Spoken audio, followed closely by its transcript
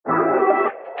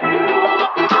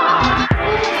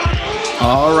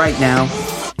All right now,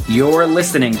 you're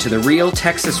listening to the Real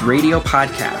Texas Radio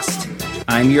Podcast.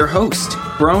 I'm your host,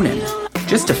 Bronin,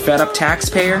 just a fed-up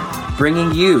taxpayer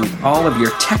bringing you all of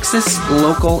your Texas,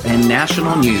 local, and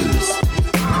national news.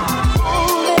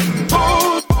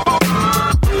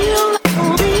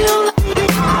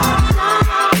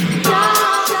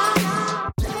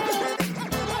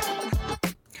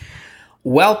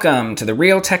 Welcome to the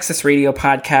Real Texas Radio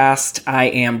Podcast. I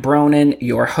am Bronin,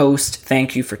 your host.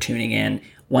 Thank you for tuning in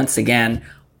once again.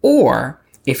 Or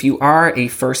if you are a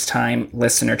first-time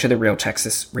listener to the Real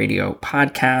Texas Radio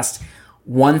Podcast,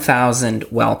 1,000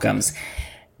 welcomes.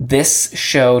 This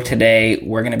show today,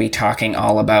 we're going to be talking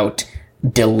all about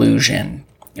delusion,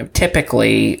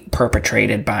 typically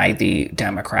perpetrated by the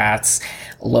Democrats,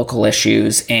 local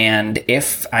issues, and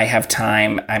if I have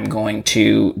time, I'm going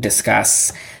to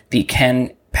discuss the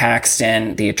Ken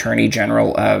Paxton, the Attorney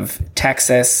General of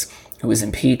Texas, who was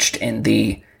impeached in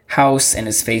the House and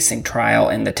is facing trial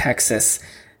in the Texas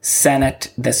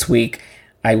Senate this week.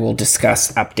 I will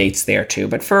discuss updates there too.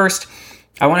 But first,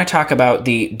 I want to talk about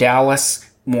the Dallas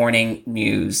Morning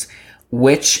News,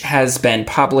 which has been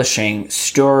publishing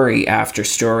story after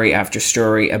story after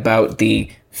story about the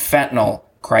fentanyl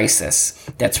crisis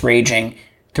that's raging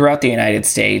throughout the United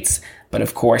States. But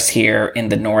of course, here in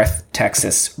the North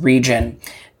Texas region,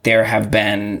 there have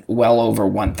been well over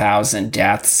 1,000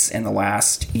 deaths in the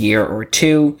last year or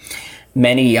two.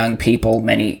 Many young people,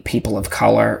 many people of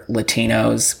color,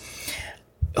 Latinos,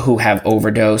 who have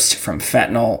overdosed from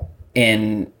fentanyl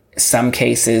in some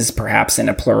cases, perhaps in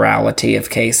a plurality of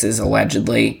cases,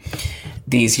 allegedly.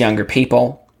 These younger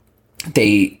people,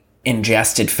 they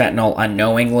ingested fentanyl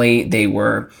unknowingly. They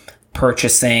were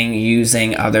purchasing,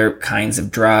 using other kinds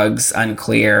of drugs,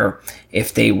 unclear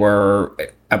if they were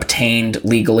obtained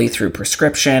legally through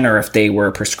prescription or if they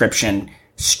were prescription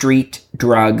street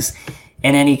drugs.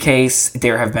 In any case,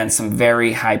 there have been some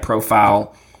very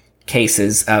high-profile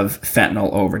cases of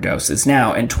fentanyl overdoses.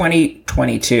 Now, in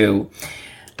 2022,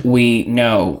 we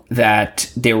know that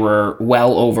there were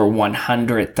well over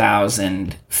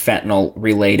 100,000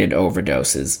 fentanyl-related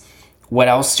overdoses. What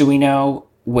else do we know?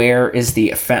 Where is the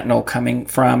fentanyl coming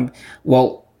from?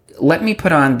 Well, let me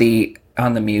put on the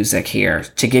music here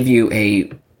to give you a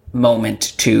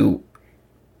moment to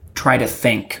try to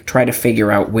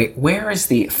figure out where is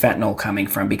the fentanyl coming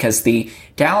from, because the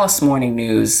Dallas Morning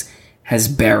News has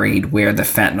buried where the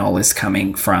fentanyl is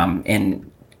coming from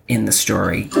in the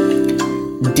story.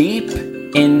 Deep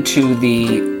into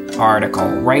the article,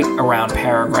 right around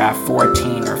paragraph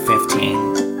 14 or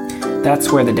 15,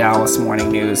 that's where the Dallas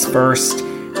Morning News first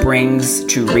brings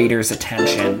to readers'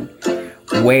 attention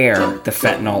where the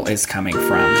fentanyl is coming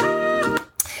from.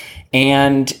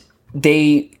 And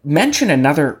they mention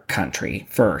another country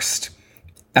first,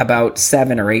 about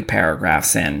 7 or 8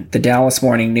 paragraphs in. The Dallas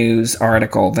Morning News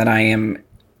article that I am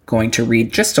going to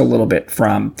read just a little bit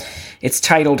from, it's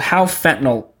titled, How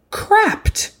Fentanyl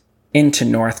Crept into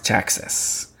North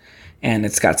Texas. And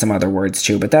it's got some other words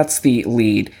too, but that's the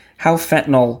lead. How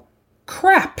fentanyl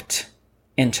crept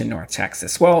into North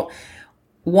Texas. Well,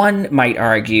 one might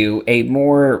argue, a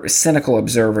more cynical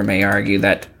observer may argue,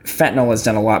 that fentanyl has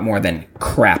done a lot more than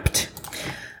crept.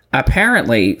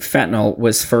 Apparently, fentanyl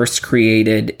was first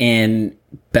created in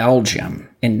Belgium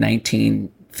in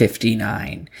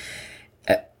 1959.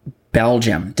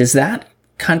 Belgium. Does that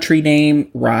country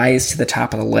name rise to the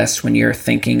top of the list when you're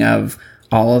thinking of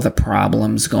all of the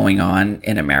problems going on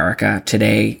in America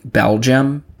today?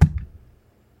 Belgium?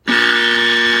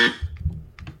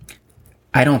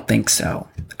 I don't think so.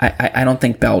 I don't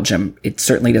think Belgium, it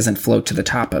certainly doesn't float to the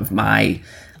top of my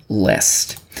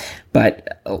list.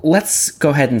 But let's go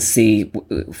ahead and see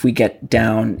if we get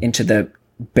down into the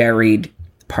buried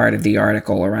part of the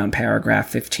article around paragraph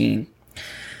 15.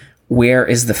 Where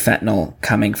is the fentanyl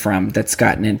coming from that's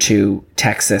gotten into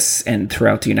Texas and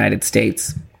throughout the United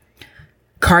States?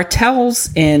 Cartels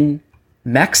in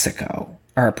Mexico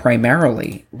are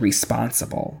primarily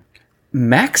responsible.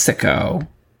 Mexico?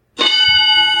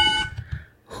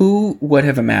 Who would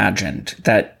have imagined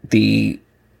that the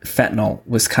fentanyl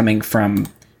was coming from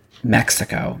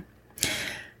Mexico?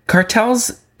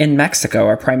 Cartels in Mexico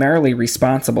are primarily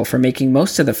responsible for making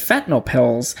most of the fentanyl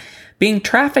pills being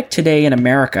trafficked today in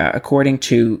America, according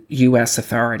to U.S.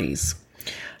 authorities.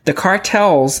 The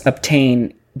cartels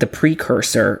obtain the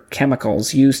precursor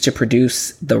chemicals used to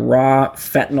produce the raw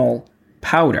fentanyl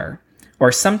powder,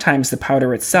 or sometimes the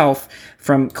powder itself,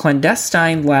 from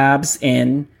clandestine labs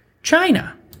in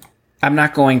China. I'm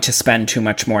not going to spend too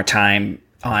much more time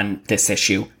on this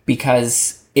issue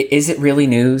because is it really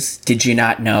news? Did you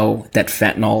not know that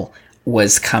fentanyl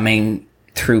was coming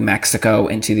through Mexico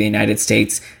into the United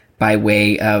States by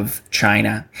way of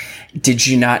China. Did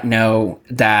you not know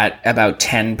that about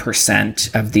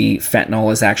 10% of the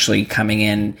fentanyl is actually coming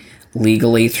in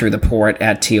legally through the port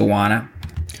at Tijuana?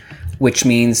 Which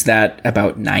means that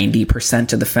about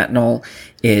 90% of the fentanyl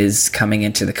is coming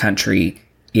into the country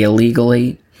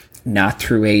illegally, not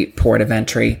through a port of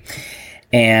entry.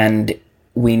 And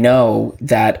we know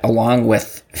that along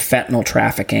with fentanyl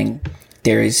trafficking,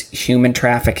 there is human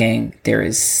trafficking, there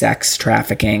is sex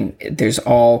trafficking, there's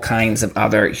all kinds of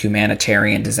other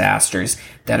humanitarian disasters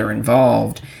that are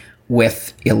involved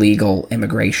with illegal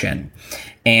immigration.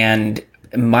 And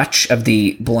much of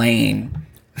the blame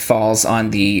falls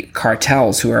on the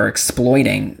cartels who are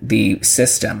exploiting the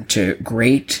system to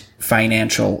great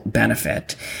financial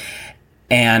benefit,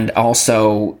 and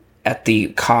also at the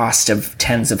cost of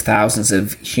tens of thousands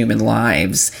of human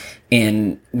lives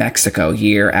in Mexico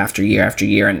year after year after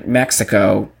year. In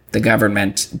Mexico, the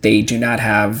government, they do not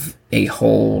have a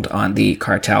hold on the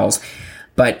cartels,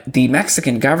 but the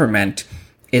Mexican government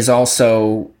is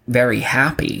also very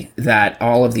happy that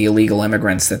all of the illegal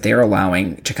immigrants that they're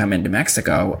allowing to come into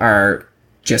Mexico are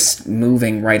just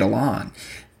moving right along.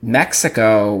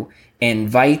 Mexico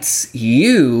invites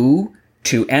you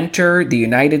to enter the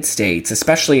United States,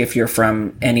 especially if you're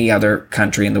from any other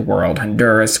country in the world,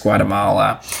 Honduras,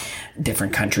 Guatemala,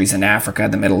 different countries in Africa,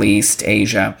 the Middle East,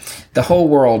 Asia. The whole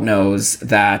world knows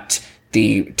that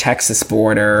the Texas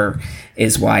border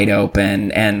is wide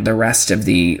open and the rest of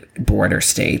the border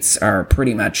states are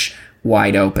pretty much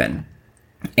wide open.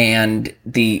 And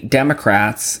the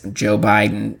Democrats, Joe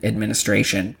Biden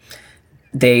administration,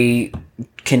 they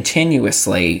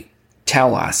continuously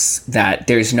tell us that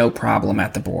there's no problem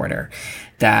at the border,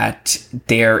 that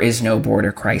there is no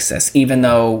border crisis, even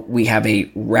though we have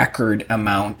a record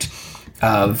amount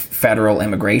of federal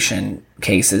immigration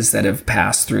cases that have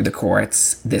passed through the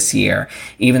courts this year,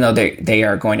 even though they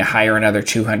are going to hire another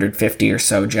 250 or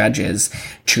so judges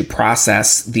to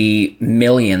process the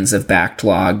millions of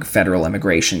backlog federal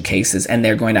immigration cases. And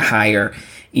they're going to hire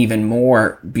even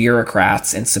more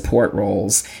bureaucrats in support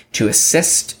roles to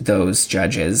assist those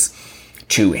judges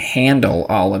to handle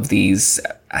all of these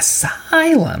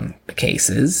asylum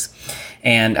cases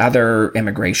and other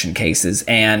immigration cases.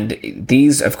 And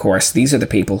these, of course, these are the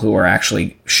people who are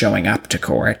actually showing up to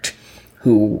court,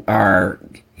 who are,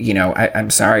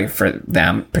 I'm sorry for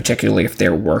them, particularly if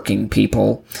they're working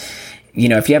people.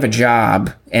 If you have a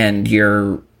job and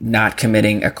you're not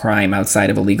committing a crime outside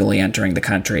of illegally entering the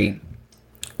country,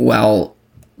 well,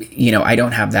 I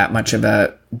don't have that much of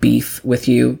a beef with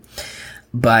you.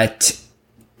 But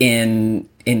in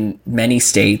many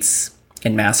states,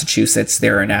 in Massachusetts,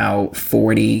 there are now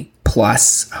 40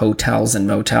 plus hotels and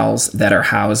motels that are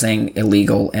housing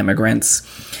illegal immigrants.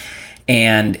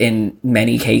 And in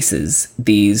many cases,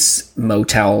 these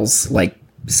motels, like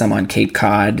some on Cape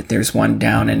Cod, there's one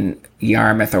down in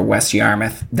Yarmouth or West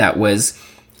Yarmouth that was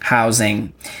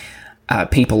housing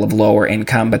people of lower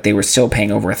income, but they were still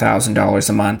paying over $1,000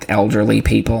 a month, elderly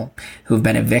people who've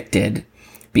been evicted,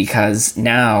 because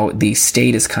now the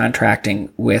state is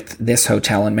contracting with this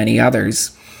hotel and many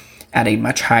others at a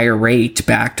much higher rate,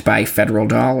 backed by federal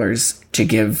dollars, to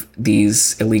give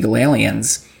these illegal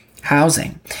aliens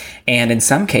housing. And in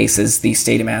some cases, the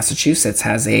state of Massachusetts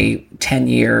has a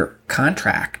 10-year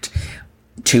contract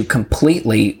to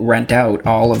completely rent out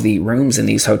all of the rooms in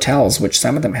these hotels, which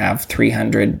some of them have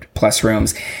 300 plus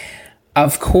rooms.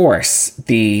 Of course,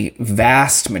 the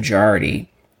vast majority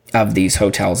of these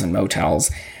hotels and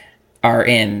motels are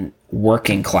in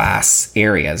working class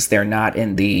areas. They're not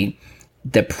in the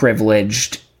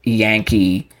privileged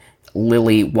Yankee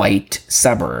lily white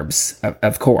suburbs,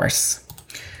 of course.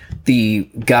 The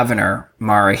governor,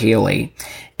 Maura Healey,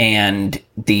 and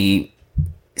the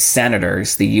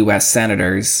senators, the U.S.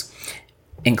 senators,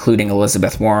 including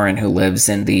Elizabeth Warren, who lives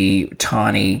in the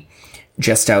Tawny,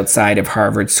 just outside of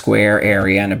Harvard Square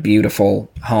area, in a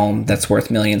beautiful home that's worth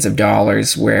millions of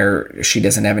dollars, where she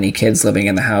doesn't have any kids living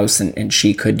in the house, and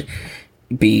she could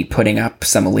be putting up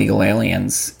some illegal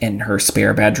aliens in her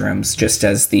spare bedrooms, just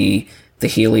as the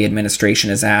Healey administration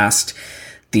has asked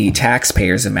the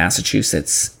taxpayers of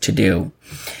Massachusetts to do.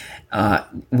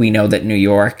 We know that New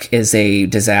York is a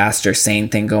disaster, same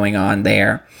thing going on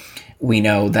there. We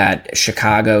know that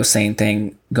Chicago, same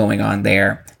thing going on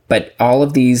there. But all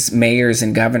of these mayors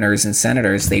and governors and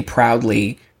senators, they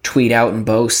proudly tweet out and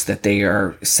boast that they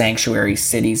are sanctuary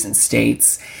cities and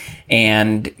states.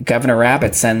 And Governor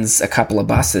Abbott sends a couple of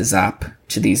buses up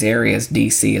to these areas,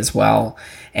 DC as well.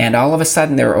 And all of a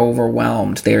sudden they're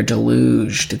overwhelmed. They're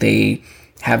deluged. They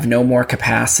have no more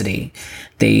capacity.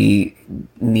 They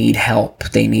need help.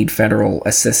 They need federal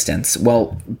assistance.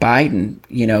 Well, Biden,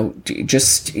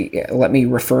 just let me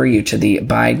refer you to the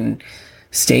Biden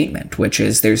statement, which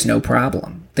is there's no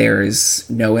problem. There's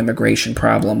no immigration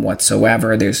problem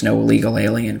whatsoever. There's no illegal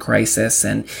alien crisis.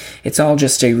 And it's all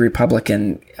just a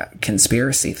Republican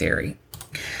conspiracy theory.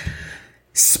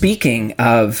 Speaking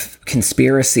of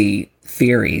conspiracy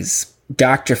theories,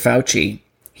 Dr. Fauci,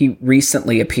 he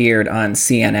recently appeared on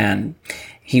CNN.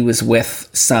 He was with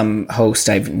some host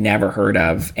I've never heard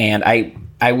of, and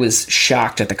I was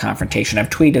shocked at the confrontation. I've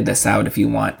tweeted this out if you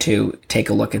want to take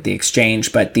a look at the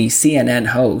exchange, but the CNN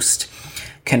host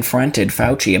confronted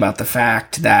Fauci about the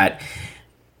fact that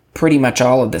pretty much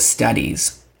all of the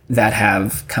studies that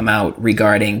have come out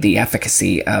regarding the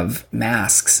efficacy of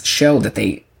masks show that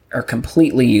they are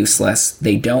completely useless.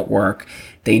 They don't work.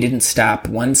 They didn't stop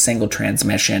one single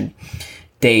transmission.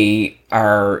 They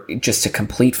are just a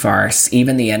complete farce.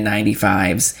 Even the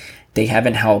N95s, they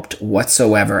haven't helped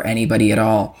whatsoever anybody at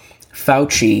all.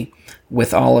 Fauci,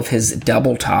 with all of his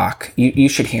double talk, you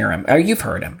should hear him. Or you've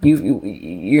heard him.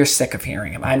 You're sick of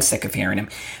hearing him. I'm sick of hearing him.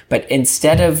 But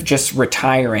instead of just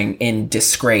retiring in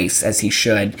disgrace, as he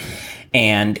should,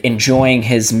 and enjoying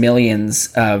his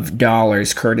millions of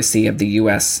dollars courtesy of the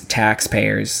U.S.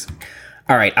 taxpayers.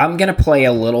 All right, I'm going to play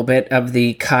a little bit of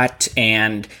the cut,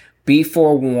 and be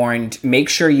forewarned, make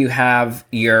sure you have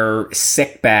your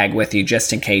sick bag with you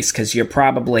just in case, because you're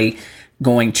probably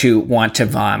going to want to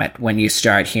vomit when you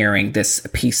start hearing this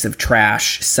piece of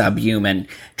trash subhuman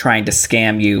trying to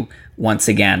scam you once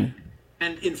again.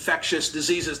 And infectious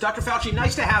diseases. Dr. Fauci,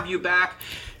 nice to have you back.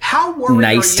 How worried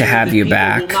nice are to you have that you people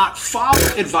back. will not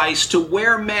follow advice to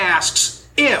wear masks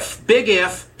if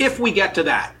we get to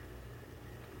that?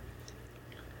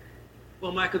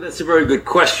 Well, Michael, that's a very good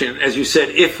question. As you said,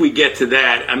 if we get to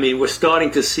that, I mean, we're starting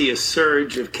to see a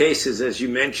surge of cases, as you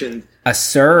mentioned. A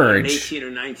surge? 18 or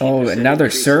 19%. Oh,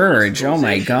 another surge. Oh,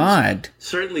 my God.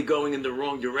 Certainly going in the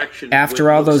wrong direction.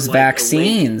 After all those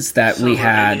vaccines that we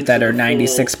had that are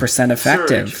 96%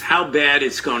 effective. Surge. How bad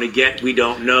it's going to get, we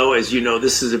don't know. As you know,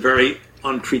 this is a very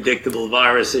unpredictable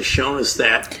virus, has shown us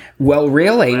that. Well,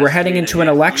 really, we're heading into an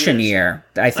election year.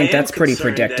 I think that's pretty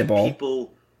predictable.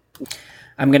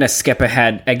 I'm going to skip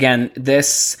ahead. Again,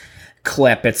 this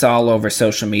clip, it's all over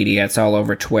social media. It's all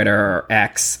over Twitter or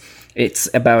X. It's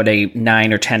about a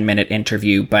 9 or 10 minute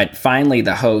interview. But finally,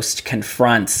 the host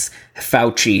confronts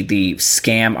Fauci, the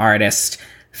scam artist,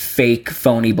 fake,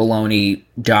 phony, baloney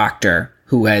doctor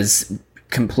who has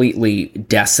completely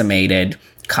decimated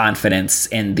confidence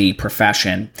in the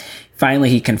profession. Finally,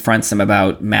 he confronts him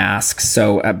about masks.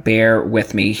 So bear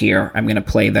with me here. I'm going to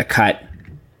play the cut.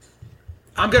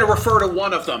 I'm going to refer to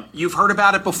one of them. You've heard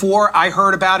about it before. I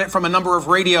heard about it from a number of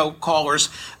radio callers.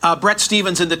 Brett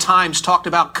Stevens in the Times talked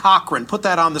about Cochrane. Put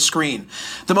that on the screen.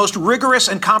 The most rigorous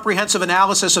and comprehensive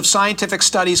analysis of scientific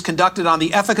studies conducted on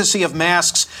the efficacy of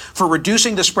masks for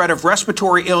reducing the spread of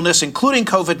respiratory illness, including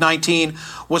COVID-19,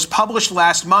 was published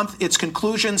last month. Its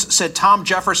conclusions, said Tom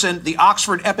Jefferson, the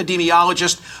Oxford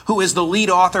epidemiologist who is the lead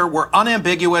author, were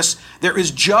unambiguous. There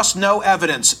is just no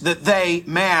evidence that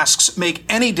masks, make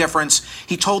any difference.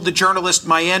 He told the journalist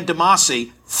Mayan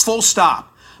Damasi, full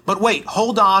stop. But wait,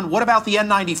 hold on. What about the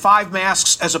N95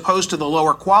 masks as opposed to the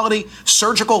lower quality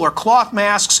surgical or cloth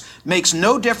masks? Makes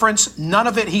no difference. None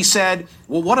of it, he said.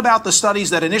 Well, what about the studies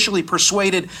that initially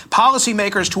persuaded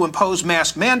policymakers to impose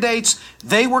mask mandates?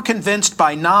 They were convinced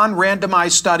by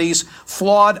non-randomized studies,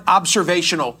 flawed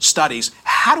observational studies.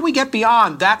 How do we get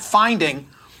beyond that finding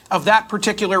of that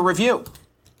particular review?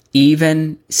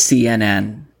 Even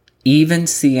CNN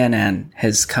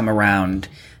has come around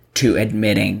to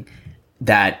admitting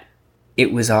that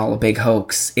it was all a big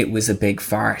hoax. It was a big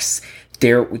farce.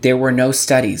 There were no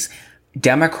studies.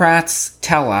 Democrats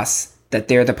tell us that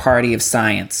they're the party of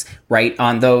science, right?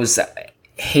 On those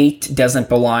hate doesn't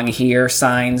belong here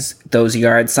signs, those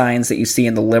yard signs that you see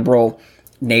in the liberal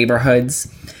neighborhoods.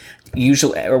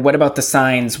 Usually, or what about the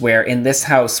signs where in this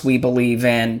house we believe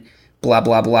in blah,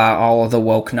 blah, blah, all of the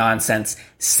woke nonsense.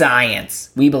 Science.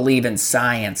 We believe in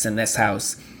science in this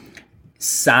house.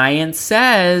 Science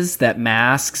says that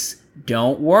masks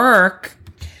don't work.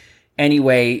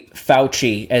 Anyway,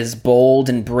 Fauci, as bold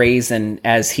and brazen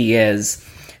as he is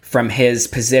from his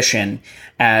position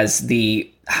as the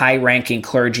high-ranking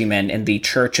clergyman in the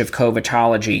Church of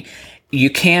Covidology, you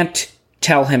can't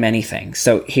tell him anything.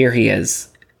 So here he is.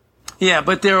 Yeah,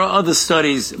 but there are other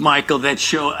studies, Michael, that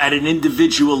show at an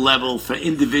individual level for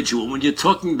individual. When you're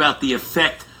talking about the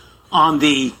effect on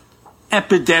the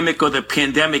epidemic or the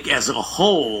pandemic as a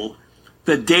whole,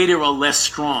 the data are less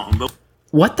strong. But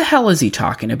what the hell is he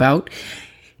talking about?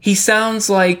 He sounds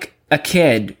like a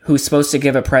kid who's supposed to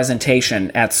give a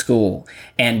presentation at school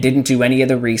and didn't do any of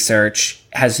the research,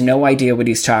 has no idea what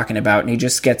he's talking about, and he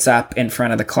just gets up in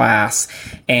front of the class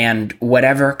and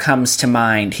whatever comes to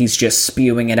mind, he's just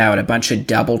spewing it out. A bunch of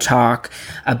double talk,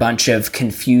 a bunch of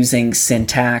confusing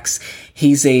syntax.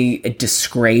 He's a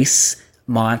disgrace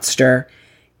monster.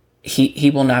 He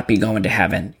will not be going to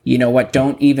heaven. You know what?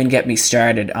 Don't even get me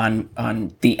started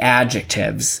on the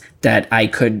adjectives that I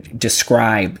could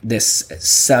describe this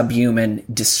subhuman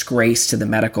disgrace to the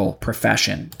medical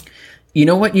profession. You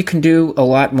know what? You can do a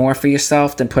lot more for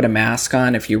yourself than put a mask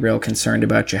on if you're real concerned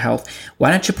about your health.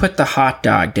 Why don't you put the hot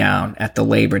dog down at the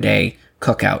Labor Day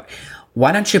cookout?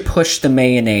 Why don't you push the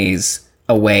mayonnaise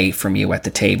away from you at the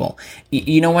table?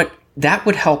 You know what? That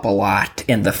would help a lot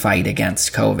in the fight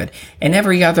against COVID and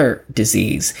every other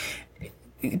disease.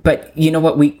 But you know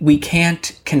what? We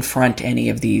can't confront any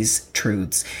of these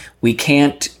truths. We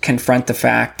can't confront the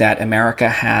fact that America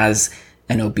has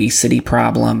an obesity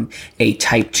problem, a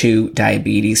type 2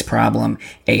 diabetes problem,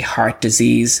 a heart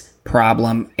disease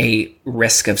problem, a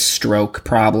risk of stroke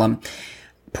problem.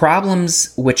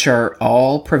 Problems which are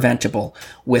all preventable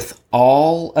with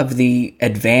all of the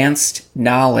advanced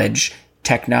knowledge,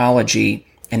 technology,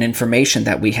 and information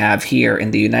that we have here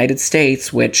in the United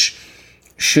States, which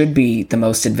should be the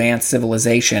most advanced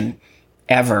civilization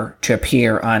ever to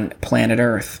appear on planet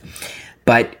Earth.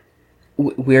 But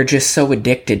we're just so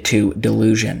addicted to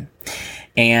delusion.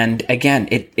 And again,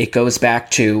 it goes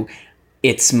back to,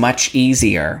 it's much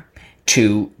easier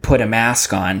to put a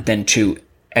mask on than to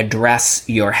address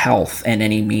your health in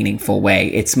any meaningful way.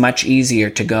 It's much easier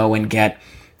to go and get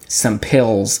some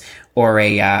pills or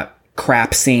a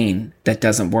crap scene that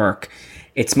doesn't work.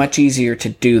 It's much easier to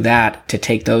do that, to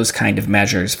take those kind of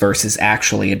measures versus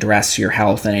actually address your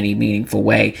health in any meaningful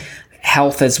way.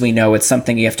 Health, as we know, it's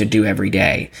something you have to do every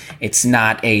day. It's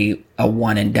not a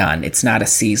one and done. It's not a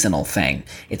seasonal thing.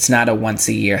 It's not a once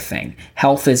a year thing.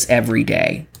 Health is every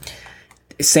day.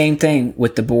 Same thing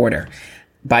with the border.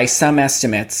 By some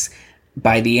estimates,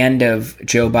 by the end of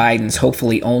Joe Biden's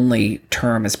hopefully only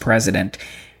term as president,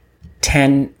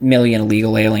 10 million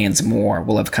illegal aliens more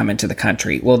will have come into the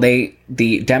country. Well,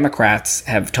 the Democrats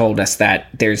have told us that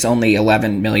there's only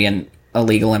 11 million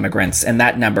illegal immigrants, and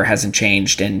that number hasn't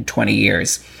changed in 20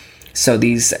 years. So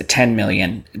these 10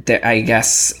 million, I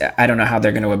guess, I don't know how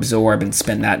they're going to absorb and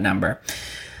spin that number.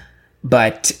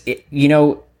 But,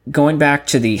 going back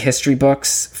to the history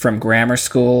books from grammar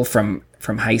school, from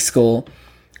high school,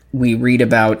 we read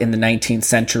about in the 19th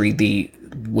century the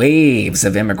waves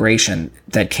of immigration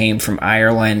that came from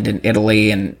Ireland and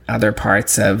Italy and other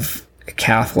parts of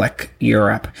Catholic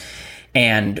Europe,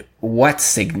 and what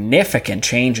significant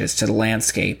changes to the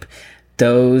landscape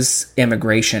those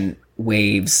immigration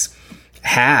waves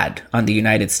had on the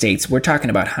United States. We're talking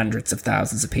about hundreds of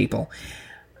thousands of people.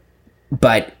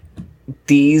 But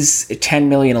these 10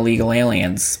 million illegal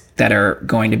aliens that are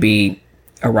going to be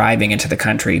arriving into the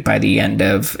country by the end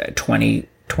of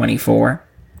 2024,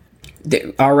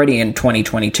 already in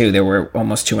 2022, there were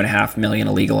almost 2.5 million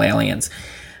illegal aliens.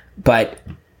 But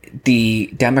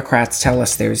the Democrats tell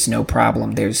us there's no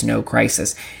problem, there's no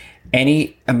crisis.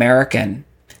 Any American,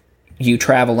 you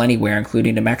travel anywhere,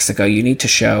 including to Mexico, you need to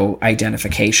show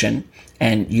identification,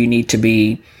 and you need to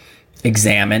be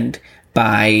examined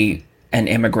by an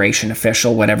immigration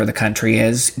official, whatever the country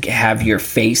is, have your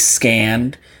face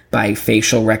scanned by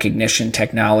facial recognition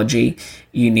technology.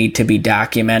 You need to be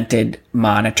documented,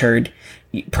 monitored,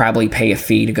 you probably pay a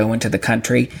fee to go into the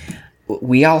country.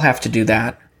 We all have to do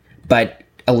that. But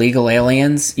illegal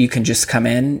aliens, you can just come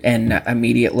in and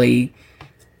immediately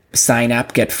sign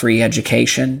up, get free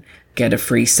education, get a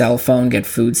free cell phone, get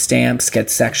food stamps, get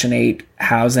Section 8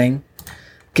 housing,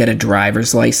 get a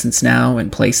driver's license now in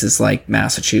places like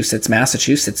Massachusetts.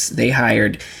 Massachusetts, they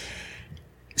hired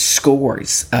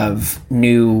scores of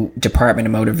new Department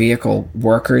of Motor Vehicle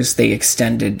workers. They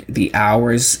extended the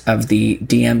hours of the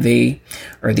DMV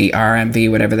or the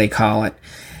RMV, whatever they call it.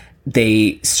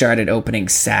 They started opening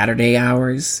Saturday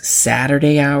hours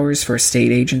for a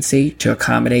state agency to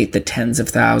accommodate the tens of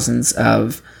thousands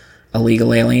of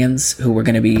illegal aliens who were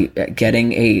going to be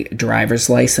getting a driver's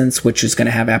license, which is going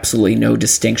to have absolutely no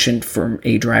distinction from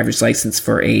a driver's license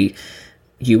for a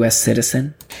U.S.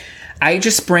 citizen. I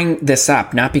just bring this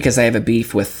up not because I have a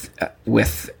beef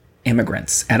with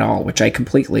immigrants at all, which I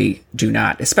completely do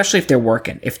not, especially if they're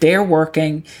working. If they're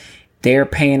working, they're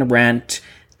paying rent,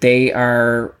 they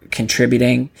are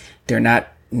contributing, they're not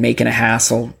making a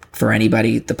hassle for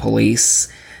anybody, the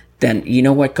police, then you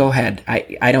know what? Go ahead.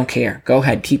 I don't care. Go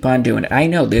ahead. Keep on doing it. I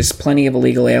know there's plenty of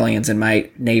illegal aliens in my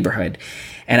neighborhood.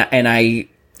 And I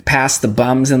past the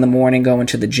bums in the morning going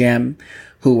to the gym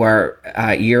who are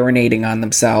urinating on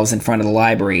themselves in front of the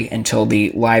library until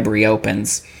the library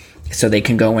opens so they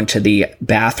can go into the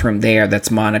bathroom there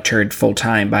that's monitored full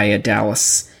time by a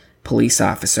Dallas police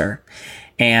officer.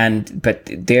 But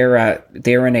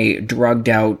they're in a drugged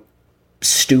out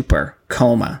stupor,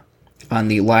 coma, on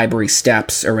the library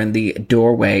steps or in the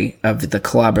doorway of the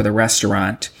club or the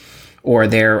restaurant, or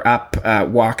they're up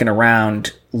walking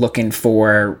around looking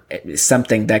for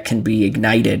something that can be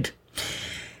ignited.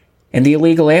 And the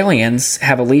illegal aliens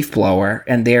have a leaf blower,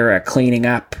 and they're cleaning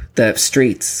up the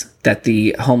streets that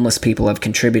the homeless people have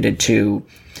contributed to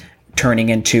turning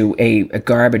into a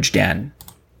garbage den.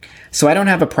 So I don't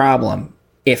have a problem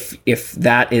if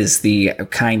that is the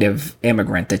kind of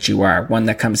immigrant that you are, one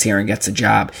that comes here and gets a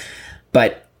job.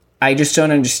 But I just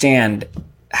don't understand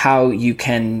how you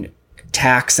can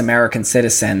tax American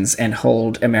citizens and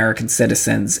hold American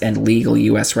citizens and legal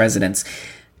U.S. residents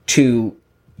to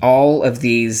all of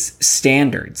these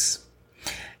standards,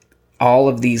 all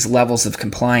of these levels of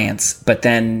compliance, but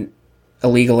then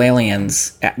illegal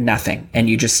aliens, nothing. And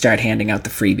you just start handing out the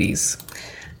freebies.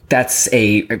 That's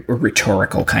a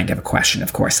rhetorical kind of a question,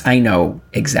 of course. I know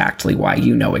exactly why.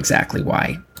 You know exactly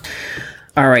why.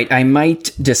 All right, I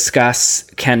might discuss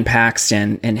Ken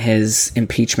Paxton and his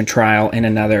impeachment trial in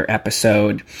another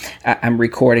episode. I'm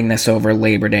recording this over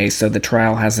Labor Day, so the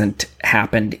trial hasn't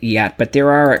happened yet, but there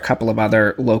are a couple of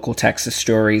other local Texas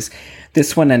stories.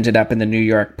 This one ended up in the New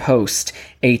York Post.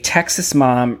 A Texas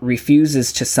mom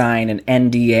refuses to sign an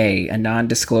NDA, a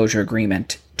non-disclosure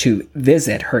agreement, to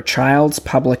visit her child's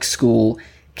public school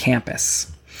campus.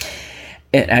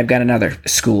 And I've got another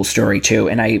school story too,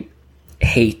 and I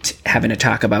hate having to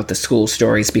talk about the school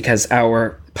stories because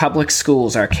our public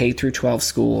schools, our K through 12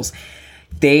 schools,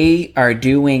 they are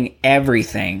doing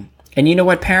everything. And you know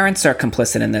what? Parents are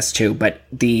complicit in this too, but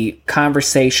the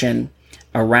conversation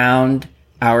around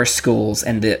our schools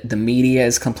and the media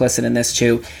is complicit in this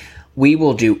too. We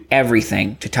will do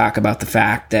everything to talk about the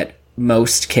fact that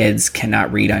most kids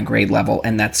cannot read on grade level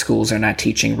and that schools are not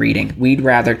teaching reading. We'd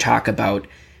rather talk about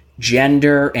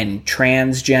gender and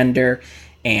transgender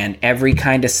and every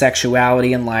kind of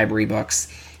sexuality in library books.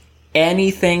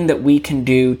 Anything that we can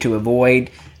do to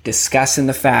avoid discussing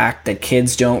the fact that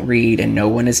kids don't read and no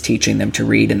one is teaching them to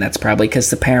read, and that's probably because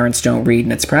the parents don't read,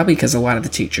 and it's probably because a lot of the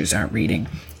teachers aren't reading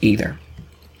either.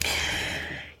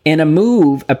 In a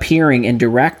move appearing in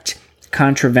direct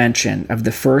contravention of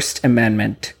the First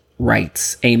Amendment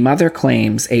rights, a mother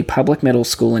claims a public middle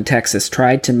school in Texas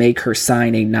tried to make her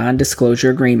sign a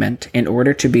non-disclosure agreement in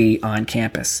order to be on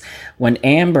campus. When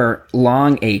Amber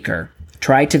Longacre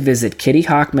tried to visit Kitty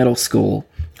Hawk Middle School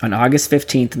on August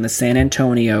 15th in the San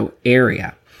Antonio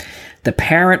area, the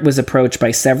parent was approached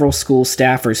by several school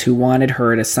staffers who wanted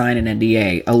her to sign an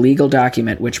NDA, a legal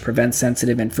document which prevents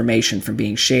sensitive information from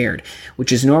being shared,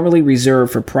 which is normally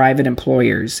reserved for private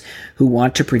employers who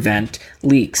want to prevent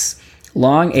leaks.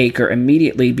 Longacre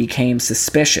immediately became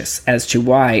suspicious as to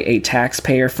why a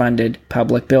taxpayer-funded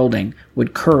public building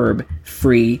would curb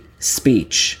free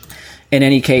speech. In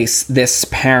any case, this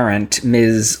parent,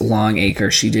 Ms. Longacre,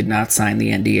 she did not sign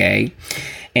the NDA,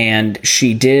 and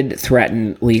she did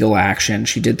threaten legal action.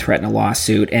 She did threaten a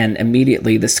lawsuit, and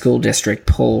immediately the school district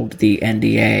pulled the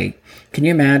NDA. Can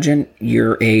you imagine?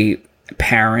 You're a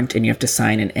parent and you have to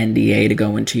sign an NDA to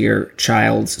go into your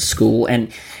child's school. And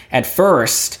at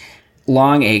first,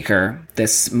 Longacre,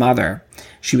 this mother,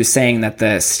 she was saying that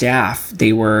the staff,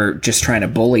 they were just trying to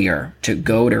bully her, to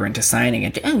goad her into signing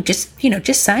it. Oh, just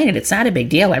sign it. It's not a big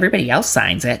deal. Everybody else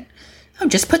signs it. Oh,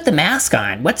 just put the mask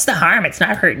on. What's the harm? It's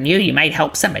not hurting you. You might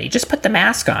help somebody. Just put the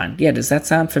mask on. Yeah, does that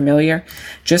sound familiar?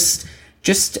 Just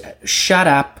shut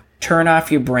up, turn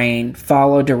off your brain,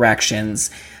 follow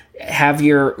directions, have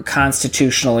your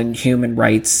constitutional and human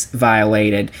rights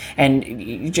violated,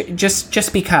 and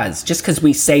just because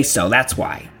we say so, that's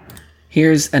why.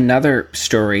 Here's another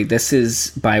story. This is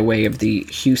by way of the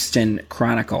Houston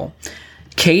Chronicle.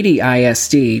 Katy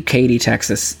ISD, Katy,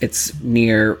 Texas, it's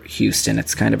near Houston.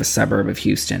 It's kind of a suburb of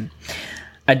Houston.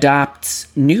 Adopts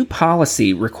new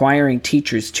policy requiring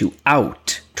teachers to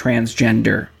out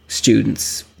transgender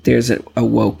students. There's a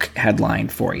woke headline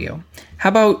for you. How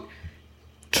about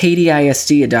Katy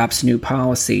ISD adopts new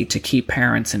policy to keep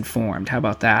parents informed? How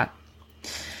about that?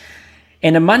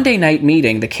 In a Monday night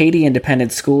meeting, the Katy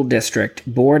Independent School District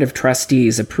Board of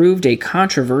Trustees approved a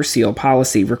controversial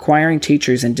policy requiring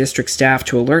teachers and district staff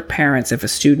to alert parents if a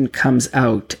student comes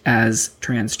out as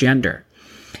transgender.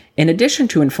 In addition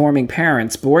to informing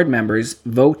parents, board members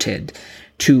voted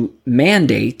to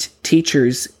mandate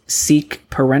teachers seek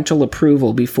parental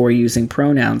approval before using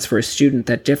pronouns for a student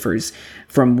that differs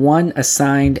from one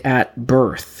assigned at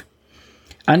birth.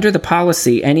 Under the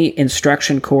policy, any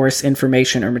instruction course,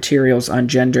 information, or materials on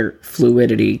gender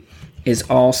fluidity is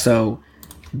also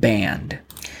banned.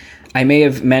 I may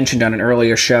have mentioned on an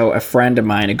earlier show, a friend of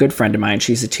mine, a good friend of mine,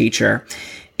 she's a teacher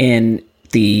in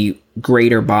the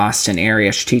greater Boston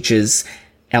area. She teaches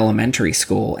elementary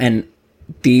school. And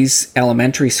these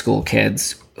elementary school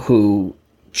kids who,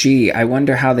 I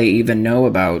wonder how they even know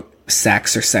about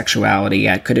sex or sexuality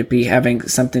yet. Could it be having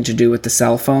something to do with the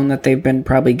cell phone that they've been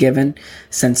probably given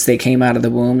since they came out of the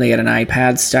womb? They had an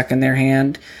iPad stuck in their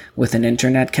hand with an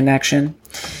internet connection.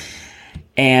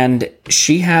 And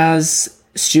she has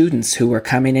students who are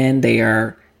coming in, they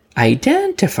are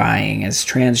identifying as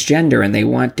transgender, and they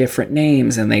want different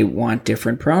names and they want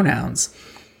different pronouns.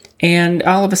 And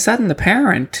all of a sudden the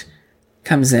parent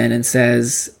comes in and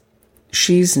says,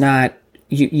 she's not,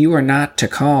 you are not to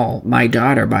call my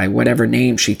daughter by whatever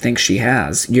name she thinks she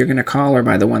has. You're going to call her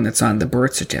by the one that's on the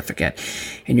birth certificate.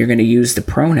 And you're going to use the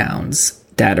pronouns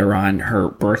that are on her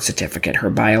birth certificate, her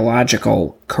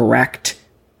biological correct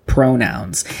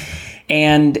pronouns.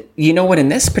 And you know what, in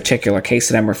this particular case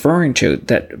that I'm referring to,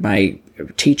 that my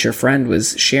teacher friend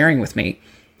was sharing with me,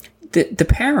 the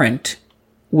parent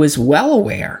was well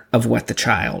aware of what the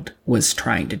child was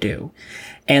trying to do.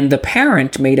 And the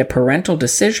parent made a parental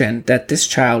decision that this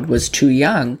child was too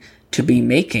young to be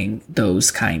making those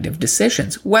kind of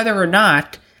decisions. Whether or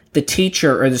not the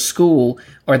teacher or the school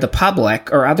or the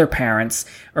public or other parents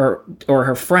or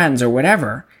her friends or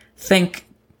whatever think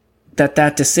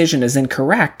that decision is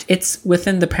incorrect, it's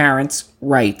within the parent's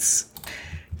rights.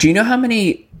 Do you know how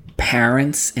many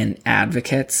parents and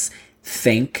advocates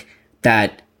think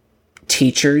that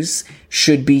teachers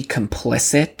should be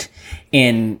complicit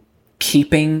in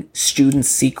keeping students'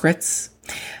 secrets?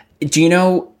 Do you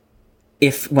know,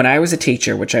 if when I was a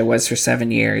teacher, which I was for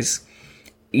 7 years,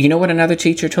 you know what another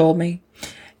teacher told me?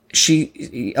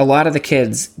 A lot of the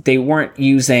kids, they weren't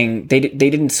using, they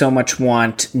didn't so much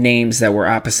want names that were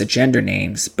opposite gender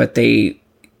names, but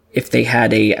if they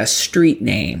had a street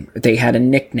name, they had a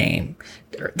nickname,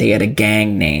 or they had a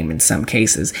gang name in some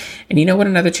cases. And you know what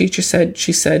another teacher said?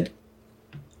 She said,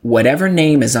 whatever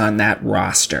name is on that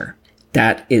roster,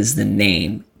 that is the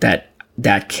name that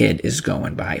kid is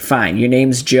going by. Fine, your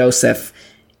name's Joseph.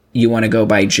 You want to go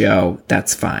by Joe,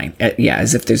 that's fine. Yeah,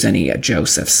 as if there's any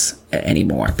Josephs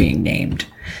anymore being named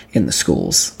in the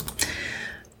schools.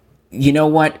 You know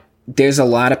what? There's a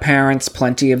lot of parents,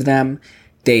 plenty of them.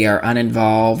 They are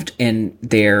uninvolved in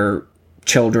their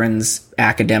children's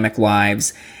academic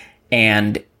lives.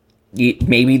 And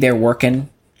maybe they're working.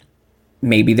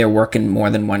 Maybe they're working more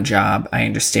than one job. I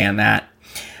understand that.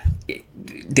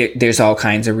 There's all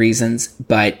kinds of reasons.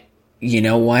 But you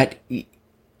know what?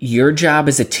 Your job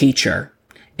as a teacher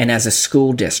and as a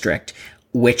school district,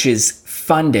 which is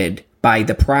funded by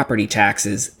the property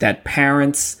taxes that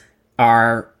parents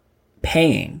are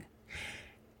paying,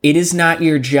 it is not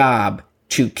your job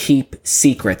to keep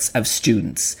secrets of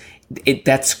students.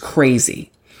 That's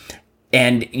crazy.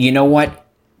 And you know what?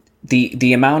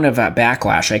 The amount of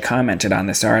backlash, I commented on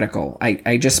this article.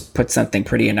 I just put something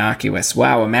pretty innocuous.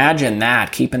 Wow, imagine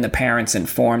that, keeping the parents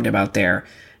informed about their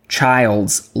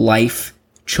child's life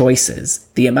choices.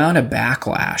 The amount of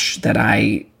backlash that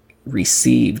I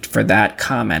received for that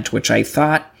comment, which I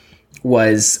thought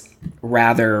was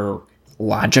rather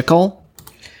logical,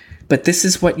 but this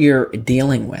is what you're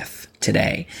dealing with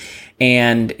today.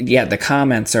 And yeah, the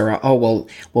comments are, oh,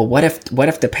 well, what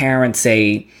if the parents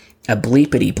say a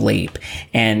bleepity bleep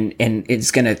and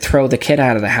it's going to throw the kid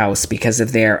out of the house because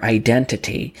of their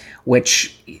identity,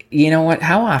 which, you know what,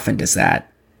 how often does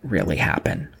that really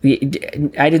happen?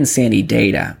 I didn't see any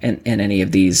data in any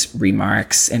of these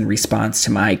remarks in response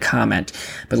to my comment.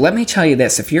 But let me tell you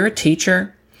this, if you're a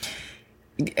teacher,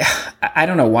 I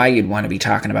don't know why you'd want to be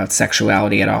talking about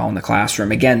sexuality at all in the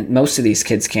classroom. Again, most of these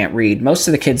kids can't read. Most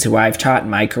of the kids who I've taught in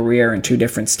my career in 2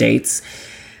 different states,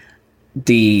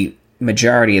 the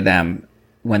majority of them,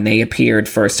 when they appeared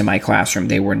first in my classroom,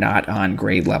 they were not on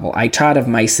grade level. I taught of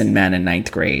Mice and Men in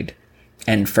 9th grade.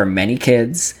 And for many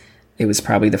kids, it was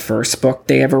probably the first book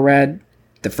they ever read,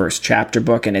 the first chapter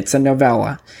book, and it's a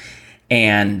novella.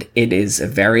 And it is a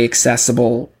very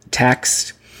accessible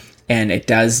text, and it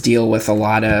does deal with a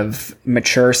lot of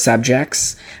mature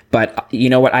subjects. But you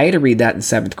know what? I had to read that in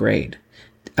 7th grade,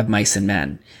 of Mice and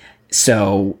Men.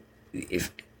 So,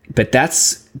 but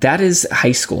that is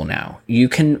high school now. You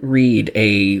can read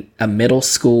a middle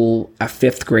school, a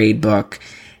 5th grade book,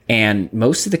 and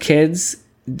most of the kids,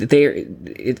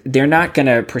 they're not going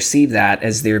to perceive that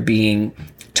as they're being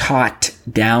taught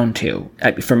down to.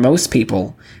 For most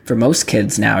people, for most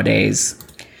kids nowadays,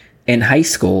 in high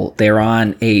school, they're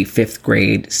on a 5th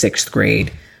grade, 6th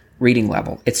grade reading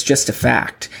level. It's just a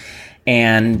fact.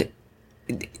 And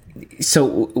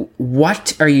so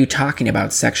what are you talking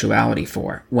about sexuality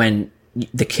for when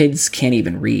the kids can't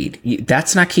even read?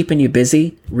 That's not keeping you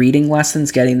busy. Reading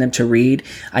lessons, getting them to read.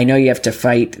 I know you have to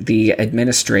fight the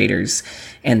administrators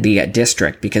and the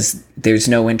district because there's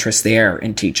no interest there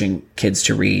in teaching kids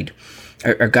to read.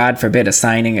 Or God forbid,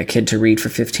 assigning a kid to read for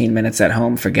 15 minutes at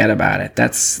home. Forget about it.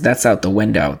 That's out the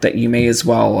window. That you may as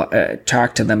well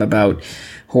talk to them about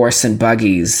horse and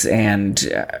buggies and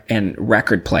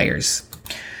record players.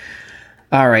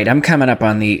 All right, I'm coming up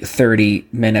on the 30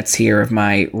 minutes here of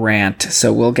my rant,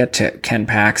 so we'll get to Ken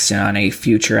Paxton on a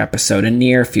future episode, a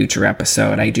near future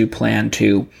episode. I do plan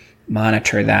to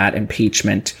monitor that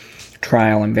impeachment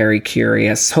trial. I'm very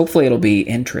curious. Hopefully it'll be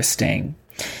interesting.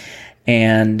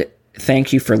 And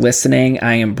thank you for listening.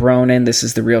 I am Bronin. This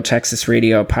is the Real Texas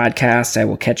Radio Podcast. I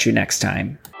will catch you next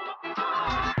time.